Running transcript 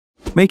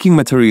Making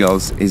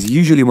materials is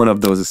usually one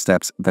of those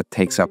steps that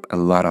takes up a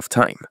lot of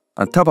time.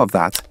 On top of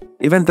that,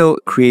 even though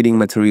creating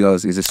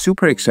materials is a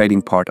super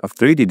exciting part of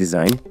 3D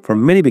design, for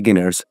many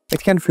beginners,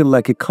 it can feel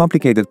like a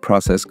complicated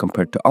process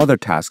compared to other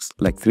tasks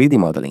like 3D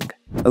modeling.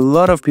 A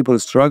lot of people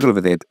struggle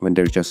with it when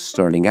they're just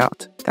starting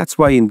out. That's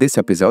why in this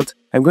episode,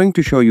 I'm going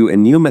to show you a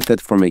new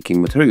method for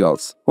making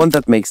materials, one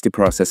that makes the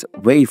process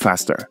way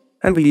faster.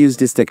 And we'll use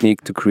this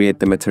technique to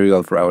create the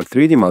material for our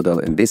 3D model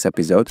in this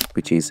episode,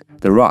 which is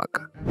the rug.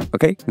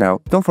 Okay, now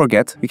don't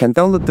forget, you can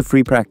download the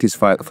free practice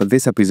file for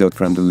this episode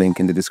from the link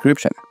in the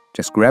description.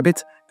 Just grab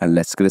it and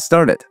let's get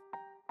started.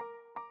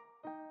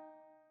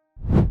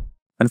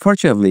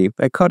 Unfortunately,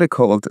 I caught a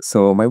cold,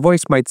 so my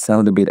voice might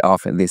sound a bit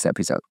off in this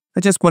episode.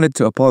 I just wanted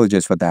to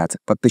apologize for that,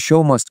 but the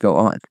show must go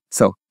on.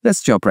 So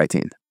let's jump right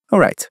in.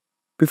 Alright,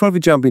 before we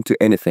jump into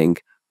anything,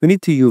 we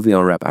need to UV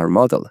unwrap our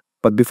model.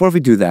 But before we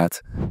do that,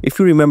 if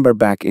you remember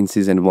back in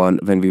season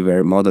 1 when we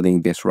were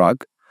modeling this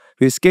rug,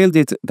 we scaled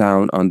it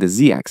down on the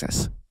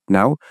Z-axis.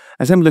 Now,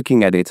 as I'm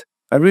looking at it,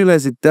 I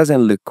realize it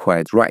doesn't look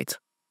quite right.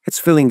 It's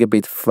feeling a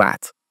bit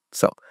flat.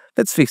 So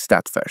let's fix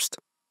that first.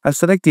 I'll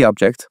select the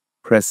object,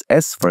 press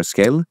S for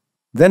scale,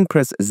 then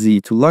press Z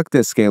to lock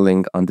the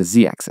scaling on the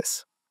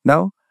Z-axis.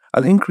 Now,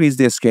 I'll increase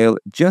the scale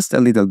just a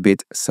little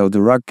bit so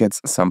the rug gets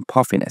some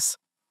puffiness.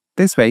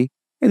 This way,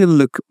 it'll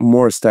look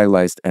more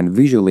stylized and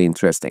visually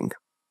interesting.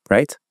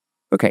 Right?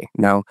 Okay,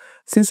 now,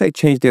 since I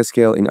changed the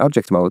scale in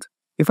object mode,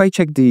 if I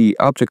check the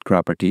object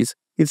properties,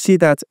 you'll see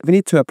that we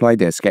need to apply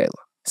the scale.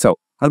 So,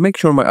 I'll make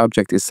sure my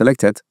object is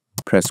selected,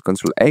 press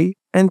Ctrl A,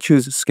 and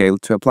choose Scale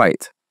to apply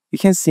it. You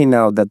can see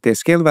now that the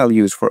scale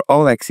values for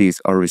all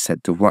axes are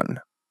reset to 1.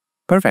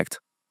 Perfect.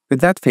 With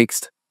that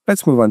fixed,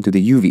 let's move on to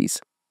the UVs.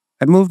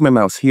 I'll move my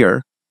mouse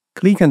here,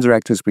 click and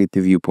drag to split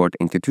the viewport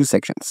into 2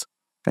 sections,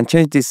 and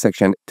change this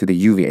section to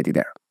the UV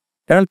editor.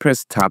 Then I'll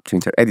press Tab to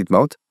enter edit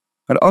mode.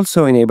 I'll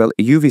also enable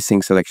a UV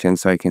sync selection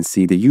so I can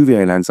see the UV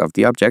islands of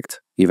the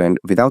object, even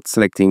without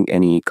selecting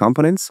any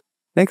components.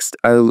 Next,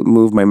 I'll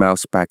move my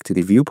mouse back to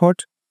the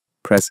viewport,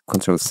 press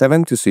Ctrl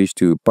 7 to switch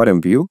to bottom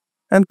view,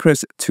 and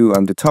press 2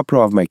 on the top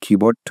row of my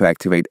keyboard to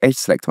activate Edge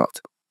Select mode.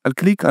 I'll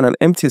click on an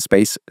empty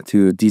space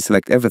to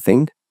deselect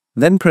everything,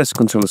 then press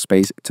Ctrl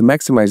space to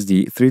maximize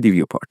the 3D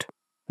viewport.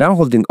 Now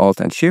holding Alt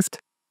and Shift,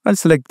 I'll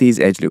select these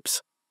edge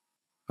loops.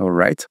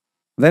 Alright,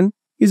 then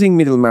using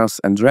middle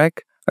mouse and drag,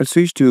 I'll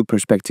switch to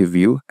perspective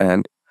view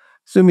and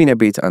zoom in a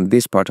bit on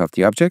this part of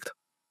the object.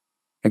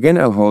 Again,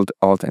 I'll hold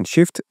Alt and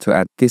Shift to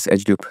add this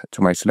edge loop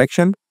to my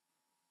selection.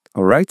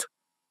 Alright,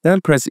 then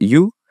I'll press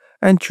U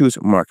and choose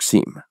Mark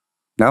Seam.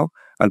 Now,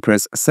 I'll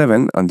press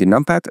 7 on the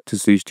numpad to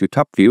switch to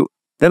top view,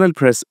 then I'll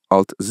press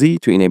Alt Z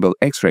to enable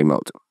X-ray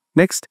mode.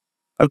 Next,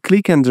 I'll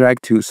click and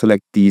drag to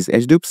select these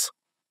edge loops,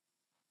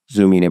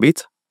 zoom in a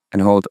bit,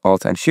 and hold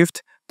Alt and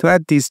Shift to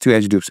add these 2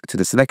 edge loops to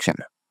the selection.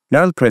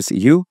 Now I'll press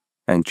U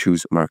and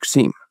choose Mark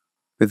Seam.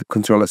 With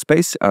Ctrl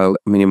space, I'll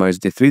minimize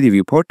the 3D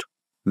viewport,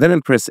 then I'll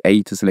press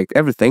A to select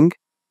everything,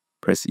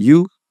 press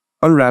U,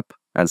 unwrap,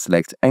 and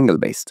select Angle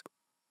Based.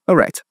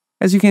 Alright,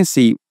 as you can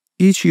see,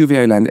 each UV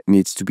island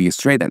needs to be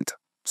straightened.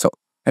 So,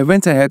 I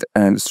went ahead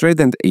and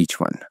straightened each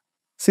one.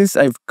 Since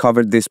I've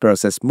covered this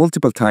process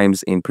multiple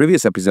times in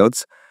previous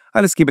episodes,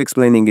 I'll skip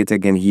explaining it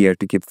again here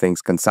to keep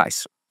things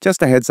concise.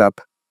 Just a heads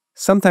up,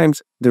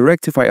 sometimes the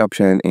Rectify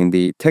option in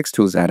the Text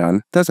Tools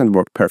add-on doesn't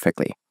work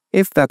perfectly.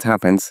 If that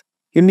happens,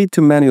 you need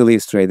to manually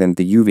straighten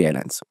the UV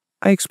islands.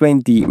 I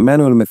explained the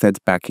manual method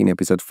back in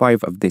episode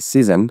 5 of this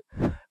season,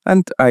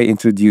 and I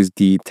introduced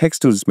the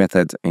Text Tools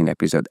method in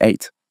episode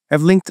 8.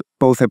 I've linked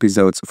both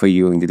episodes for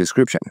you in the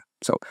description.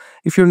 So,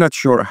 if you're not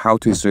sure how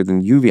to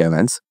straighten UV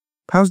islands,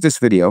 pause this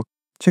video,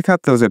 check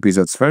out those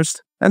episodes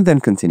first, and then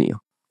continue.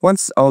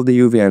 Once all the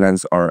UV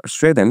islands are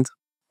straightened,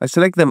 I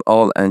select them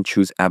all and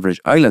choose Average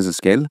Islands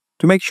Scale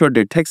to make sure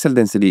their textile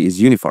density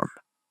is uniform.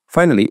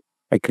 Finally,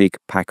 I click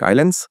Pack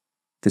Islands,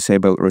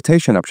 disable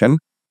Rotation option,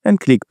 and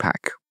click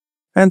Pack.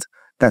 And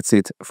that's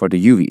it for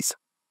the UVs.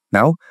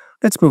 Now,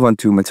 let's move on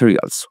to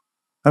materials.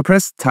 I'll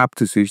press Tab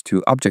to switch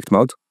to Object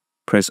mode,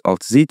 press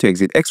Alt Z to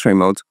exit X-ray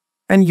mode,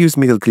 and use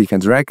middle click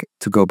and drag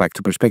to go back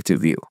to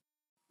perspective view.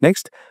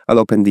 Next, I'll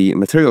open the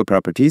material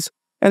properties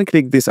and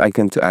click this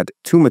icon to add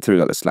 2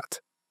 material slots.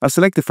 I'll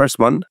select the first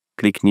one,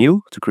 click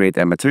New to create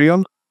a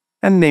material,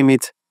 and name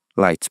it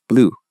Light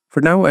Blue. For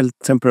now, I'll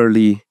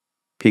temporarily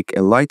pick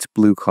a light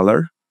blue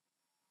color.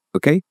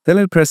 Okay, then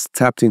I'll press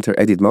Tab to enter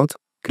edit mode,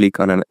 click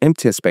on an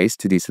empty space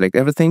to deselect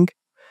everything,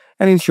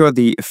 and ensure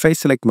the face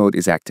select mode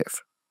is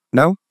active.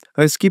 Now,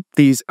 I'll skip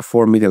these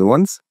 4 middle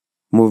ones,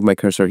 move my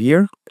cursor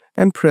here,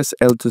 and press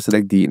L to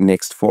select the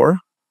next 4,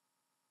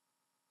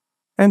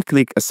 and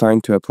click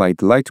Assign to apply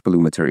the light blue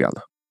material.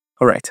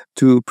 Alright,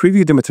 to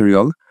preview the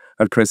material,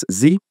 I'll press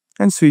Z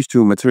and switch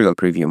to material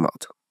preview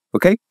mode.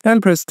 Okay,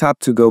 I'll press Tab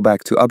to go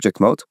back to object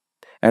mode,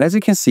 and as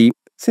you can see,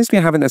 since we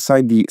haven't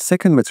assigned the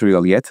second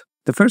material yet,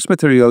 the first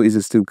material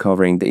is still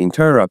covering the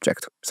entire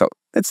object. So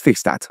let's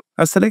fix that.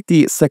 I'll select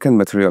the second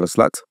material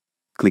slot,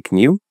 click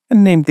New,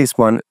 and name this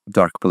one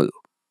Dark Blue.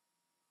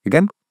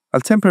 Again,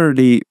 I'll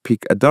temporarily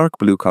pick a dark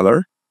blue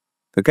color.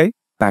 Okay,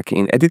 Back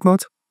in edit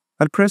mode,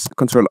 I'll press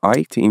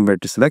Ctrl-I to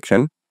invert the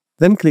selection,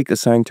 then click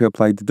Assign to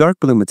apply the dark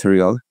blue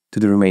material to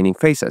the remaining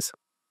faces.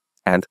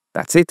 And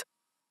that's it.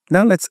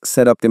 Now let's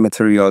set up the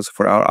materials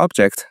for our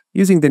object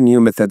using the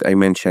new method I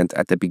mentioned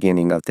at the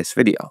beginning of this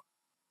video.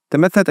 The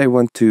method I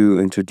want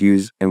to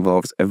introduce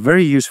involves a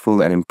very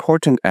useful and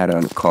important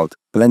add-on called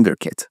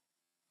BlenderKit.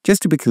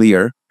 Just to be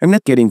clear, I'm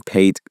not getting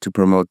paid to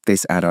promote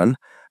this add-on.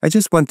 I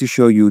just want to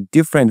show you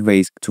different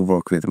ways to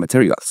work with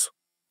materials.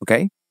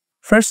 Okay?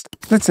 First,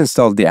 let's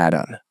install the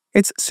add-on.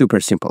 It's super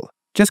simple.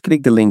 Just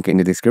click the link in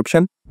the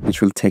description, which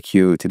will take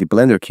you to the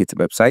BlenderKit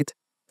website.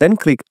 Then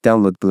click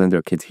Download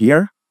BlenderKit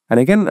here. And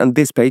again, on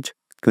this page,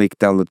 click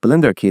Download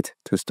BlenderKit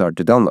to start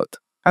the download.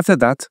 After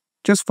that,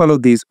 just follow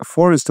these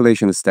 4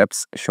 installation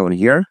steps shown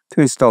here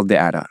to install the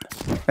add-on.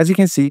 As you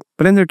can see,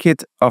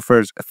 BlenderKit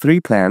offers 3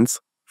 plans.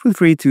 Feel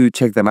free to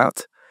check them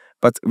out.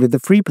 But with the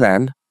free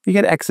plan, you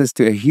get access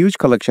to a huge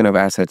collection of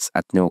assets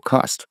at no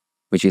cost,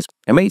 which is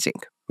amazing,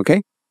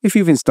 okay? If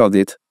you've installed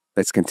it,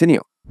 let's continue.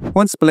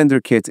 Once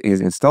BlenderKit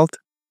is installed,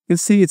 you'll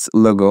see its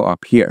logo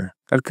up here.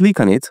 I'll click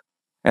on it,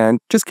 and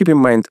just keep in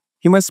mind,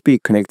 you must be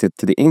connected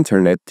to the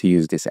internet to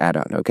use this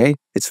add-on, okay?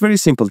 It's very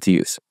simple to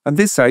use. On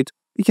this side,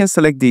 you can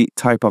select the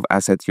type of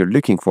asset you're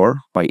looking for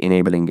by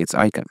enabling its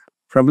icon.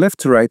 From left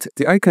to right,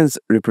 the icons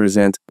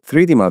represent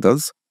 3D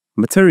models,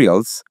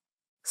 materials,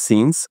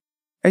 scenes,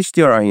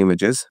 HDRI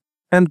images,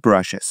 and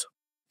brushes.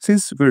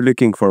 Since we're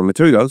looking for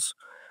materials,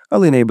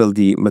 I'll enable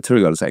the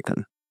materials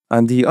icon.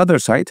 On the other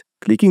side,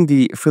 clicking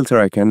the filter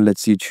icon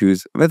lets you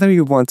choose whether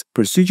you want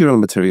procedural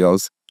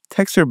materials,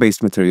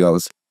 texture-based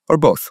materials, or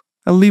both.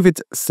 I'll leave it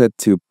set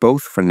to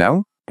both for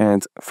now.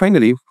 And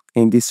finally,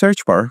 in the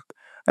search bar,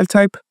 I'll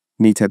type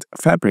knitted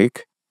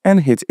fabric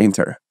and hit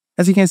enter.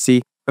 As you can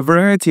see, a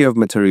variety of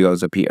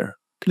materials appear.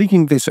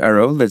 Clicking this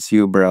arrow lets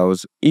you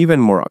browse even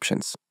more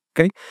options.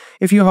 Okay?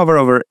 If you hover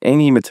over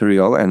any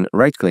material and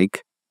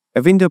right-click,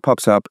 a window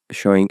pops up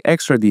showing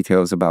extra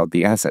details about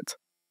the asset,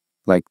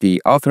 like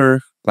the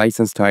author,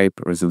 license type,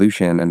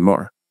 resolution, and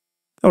more.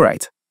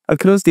 Alright, I'll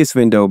close this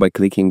window by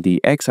clicking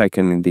the X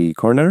icon in the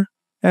corner,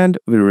 and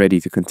we're ready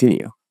to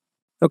continue.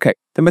 Okay,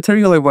 the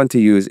material I want to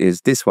use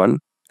is this one,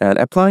 and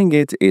applying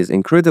it is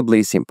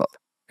incredibly simple.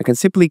 I can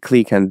simply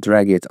click and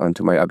drag it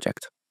onto my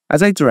object.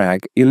 As I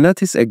drag, you'll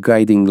notice a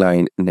guiding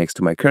line next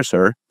to my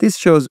cursor. This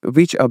shows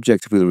which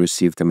object will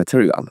receive the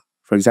material.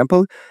 For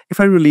example, if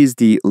I release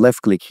the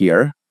left click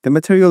here, the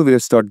material will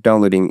start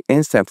downloading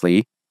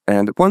instantly,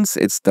 and once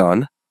it's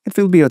done, it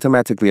will be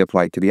automatically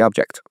applied to the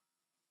object.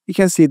 You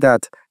can see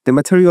that the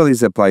material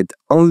is applied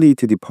only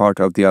to the part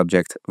of the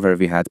object where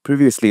we had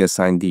previously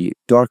assigned the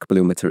dark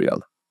blue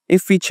material.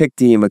 If we check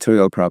the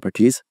material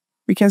properties,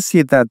 we can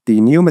see that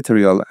the new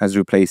material has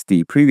replaced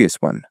the previous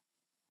one.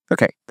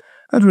 Okay,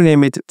 I'll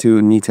rename it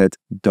to knitted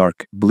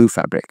dark blue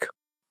fabric.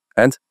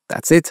 And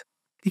that's it.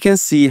 You can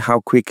see how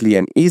quickly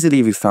and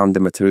easily we found the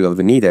material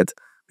we needed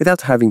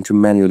without having to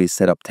manually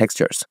set up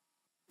textures.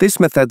 This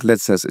method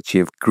lets us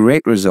achieve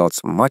great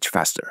results much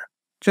faster.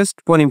 Just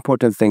one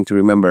important thing to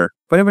remember,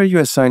 whenever you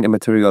assign a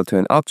material to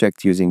an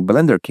object using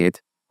BlenderKit,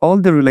 all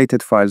the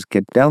related files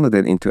get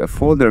downloaded into a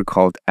folder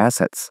called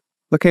Assets,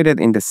 located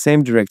in the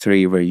same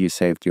directory where you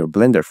saved your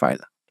Blender file.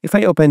 If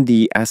I open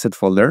the Asset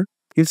folder,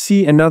 you'll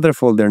see another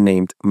folder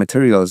named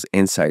Materials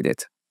inside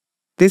it.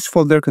 This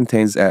folder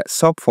contains a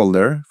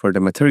subfolder for the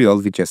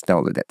material we just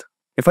downloaded.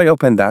 If I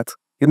open that,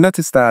 you'll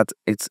notice that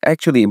it's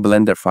actually a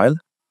Blender file,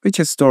 which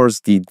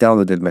stores the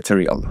downloaded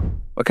material.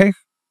 Okay,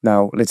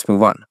 now let's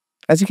move on.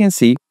 As you can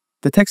see,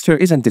 the texture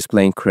isn't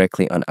displaying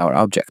correctly on our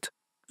object.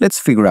 Let's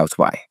figure out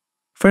why.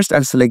 First,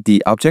 I'll select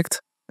the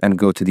object and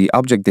go to the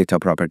Object Data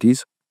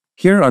Properties.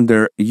 Here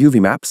under UV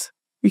Maps,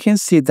 we can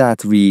see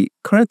that we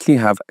currently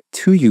have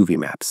 2 UV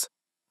maps.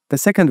 The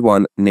second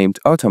one, named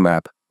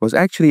AutoMap, was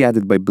actually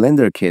added by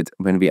BlenderKit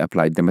when we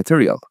applied the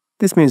material.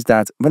 This means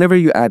that whenever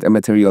you add a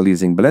material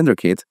using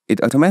BlenderKit,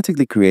 it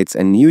automatically creates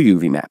a new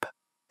UV map.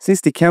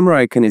 Since the camera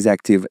icon is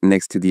active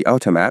next to the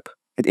AutoMap,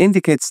 it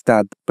indicates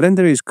that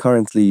Blender is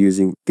currently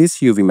using this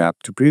UV map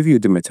to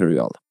preview the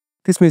material.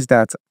 This means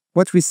that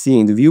what we see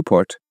in the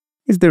viewport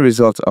is the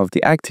result of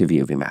the active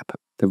UV map,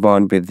 the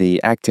one with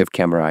the active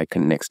camera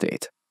icon next to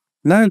it.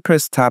 Now I'll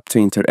press Tab to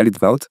enter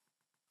edit mode.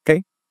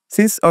 Okay,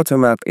 since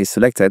AutoMap is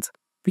selected,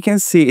 we can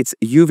see its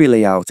UV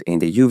layout in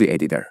the UV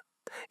editor.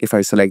 If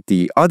I select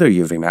the other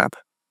UV map,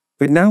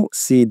 we now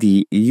see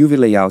the UV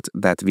layout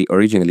that we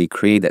originally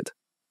created.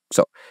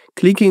 So,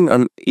 clicking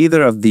on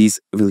either of these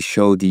will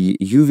show the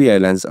UV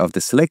islands of the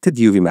selected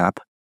UV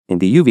map in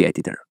the UV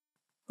editor.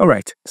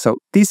 Alright, so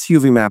this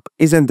UV map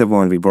isn't the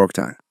one we worked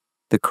on.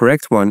 The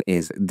correct one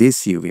is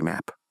this UV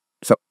map.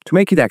 So, to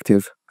make it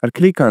active, I'll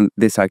click on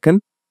this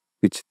icon,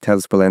 which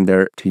tells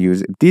Blender to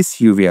use this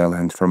UV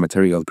island for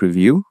material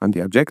preview on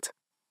the object.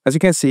 As you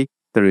can see,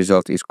 the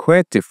result is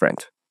quite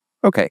different.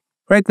 Okay,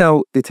 right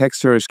now the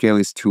texture scale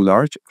is too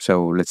large,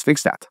 so let's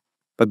fix that.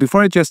 But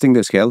before adjusting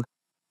the scale,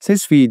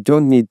 since we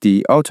don't need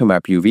the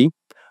AutoMap UV,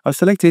 I'll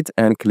select it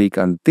and click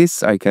on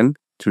this icon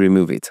to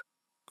remove it.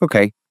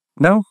 Okay,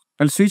 now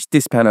I'll switch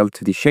this panel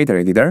to the shader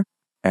editor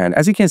And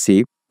as you can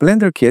see,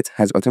 BlenderKit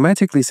has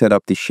automatically set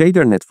up the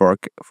shader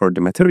network for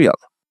the material,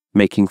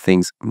 making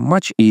things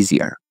much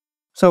easier.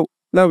 So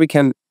now we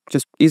can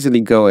just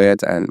easily go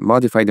ahead and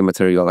modify the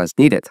material as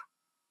needed.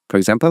 For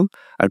example,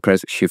 I'll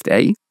press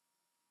Shift-A,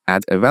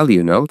 add a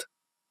value node,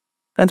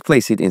 and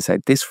place it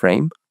inside this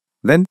frame.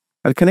 Then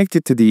I'll connect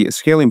it to the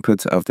scale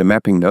input of the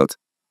mapping node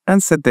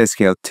and set the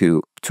scale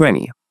to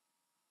 20.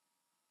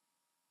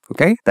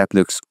 Okay, that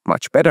looks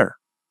much better.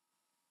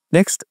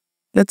 Next,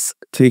 let's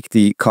tweak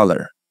the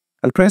color.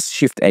 I'll press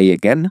Shift-A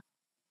again,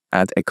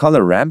 add a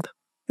color ramp,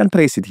 and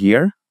place it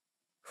here.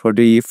 For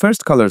the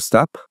first color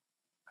stop,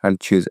 I'll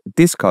choose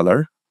this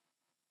color.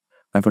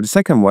 And for the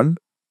second one,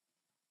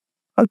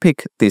 I'll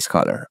pick this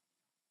color.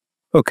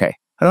 Okay,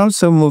 I'll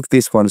also move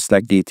this one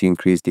slightly to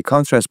increase the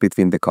contrast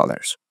between the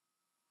colors.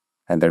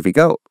 And there we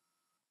go.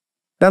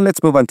 Now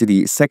let's move on to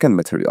the second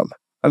material.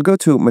 I'll go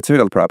to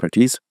Material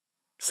Properties,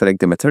 select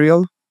the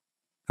material,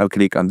 I'll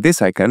click on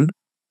this icon,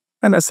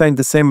 and assign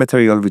the same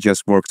material we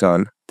just worked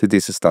on to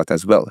this slot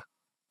as well.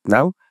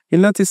 Now,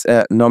 you'll notice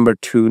a number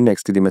 2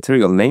 next to the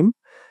material name.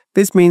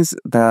 This means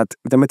that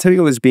the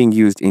material is being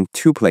used in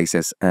 2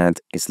 places and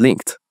is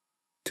linked.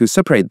 To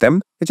separate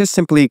them, I just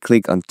simply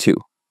click on 2,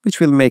 which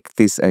will make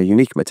this a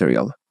unique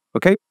material.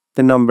 Okay,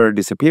 the number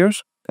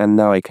disappears, and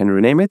now I can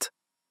rename it.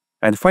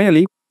 And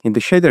finally, in the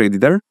shader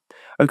editor,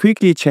 I'll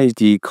quickly change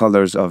the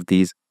colors of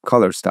these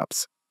color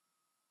stops.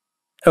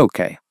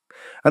 Okay,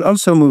 I'll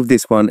also move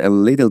this one a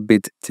little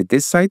bit to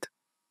this side,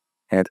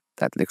 and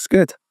that looks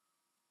good.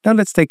 Now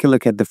let's take a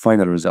look at the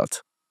final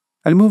result.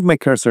 I'll move my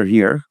cursor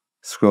here,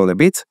 scroll a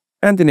bit,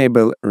 and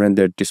enable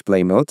Render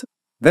Display Mode.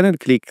 Then I'll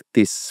click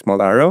this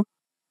small arrow,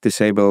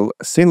 disable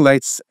Scene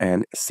Lights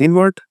and Scene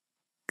Mode.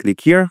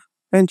 Click here,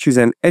 and choose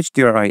an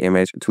HDRI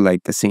image to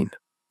light the scene.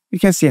 You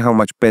can see how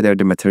much better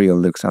the material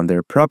looks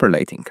under proper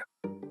lighting.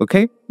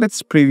 Okay,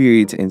 let's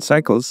preview it in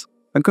Cycles.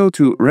 I'll go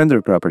to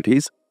Render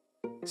Properties,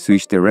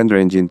 switch the render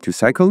engine to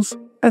Cycles,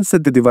 and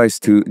set the device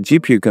to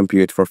GPU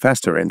compute for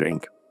faster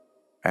rendering.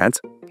 And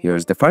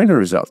here's the final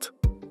result.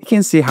 You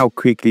can see how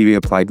quickly we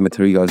applied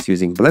materials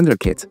using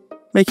BlenderKit,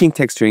 making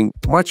texturing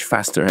much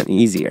faster and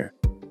easier.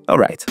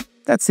 Alright,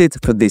 that's it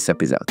for this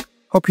episode.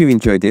 Hope you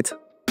enjoyed it,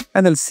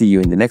 and I'll see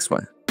you in the next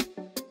one.